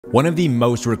One of the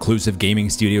most reclusive gaming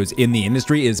studios in the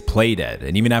industry is Playdead,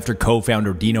 and even after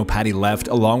co-founder Dino Patti left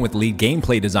along with lead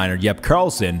gameplay designer Jeppe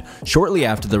Carlsen, shortly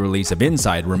after the release of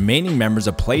Inside, remaining members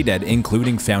of Playdead,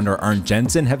 including founder Arnt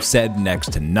Jensen, have said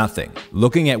next to nothing.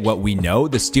 Looking at what we know,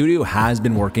 the studio has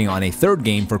been working on a third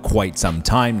game for quite some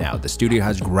time now. The studio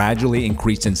has gradually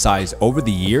increased in size over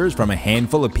the years from a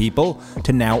handful of people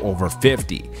to now over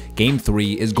 50. Game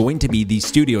 3 is going to be the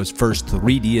studio's first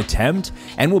 3D attempt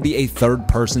and will be a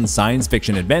third-person science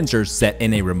fiction adventure set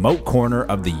in a remote corner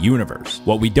of the universe.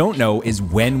 What we don't know is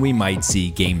when we might see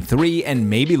Game 3, and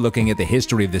maybe looking at the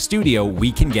history of the studio,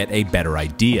 we can get a better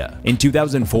idea. In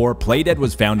 2004, Playdead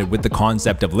was founded with the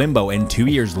concept of Limbo, and 2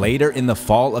 years later, in the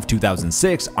fall of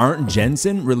 2006, Arnt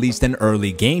Jensen released an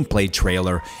early gameplay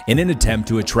trailer in an attempt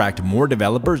to attract more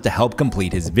developers to help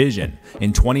complete his vision.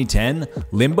 In 2010,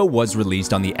 Limbo was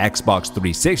released on the Xbox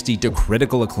 360 to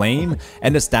critical acclaim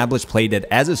and established Playdead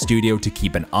as a studio to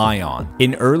keep an eye on.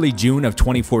 In early June of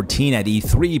 2014 at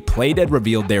E3, Playdead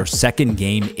revealed their second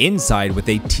game, Inside, with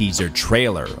a teaser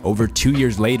trailer. Over 2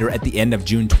 years later, at the end of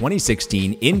June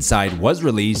 2016, Inside was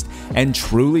released and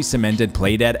truly cemented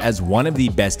Playdead as one of the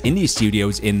best indie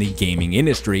studios in the gaming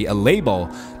industry, a label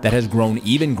that has grown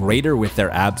even greater with their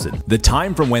absence. The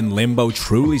time from when Limbo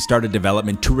truly started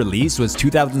development to release was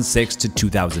 2006 to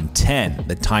 2010.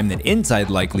 The time that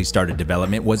Inside likely started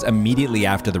development was immediately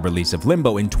after the release of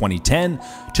Limbo in 2010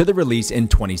 to the release in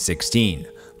 2016.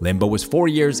 Limbo was 4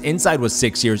 years, Inside was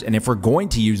 6 years, and if we're going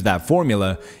to use that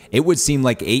formula, it would seem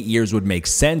like 8 years would make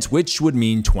sense, which would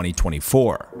mean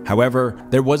 2024. However,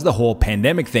 there was the whole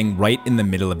pandemic thing right in the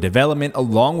middle of development,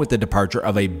 along with the departure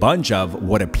of a bunch of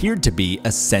what appeared to be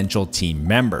essential team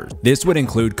members. This would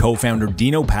include co-founder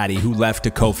Dino Patti, who left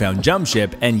to co-found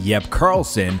Jumpship, and Jeppe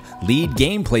Carlsen, lead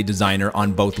gameplay designer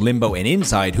on both Limbo and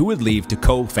Inside, who would leave to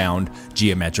co-found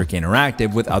Geometric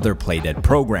Interactive with other Playdead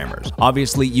programmers.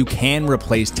 Obviously, you can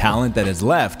replace talent that is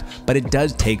left, but it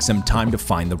does take some time to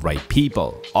find the right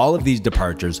people. All of these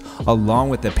departures, along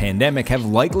with the pandemic, have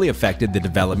likely affected the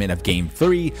development of Game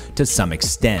 3 to some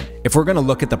extent. If we're going to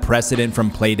look at the precedent from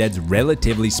Playdead's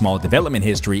relatively small development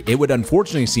history, it would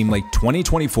unfortunately seem like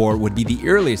 2024 would be the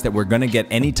earliest that we're going to get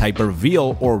any type of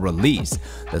reveal or release.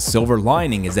 The silver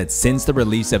lining is that since the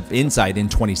release of Inside in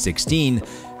 2016,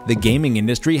 the gaming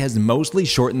industry has mostly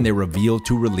shortened their reveal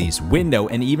to release window,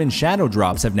 and even shadow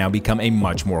drops have now become a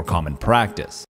much more common practice.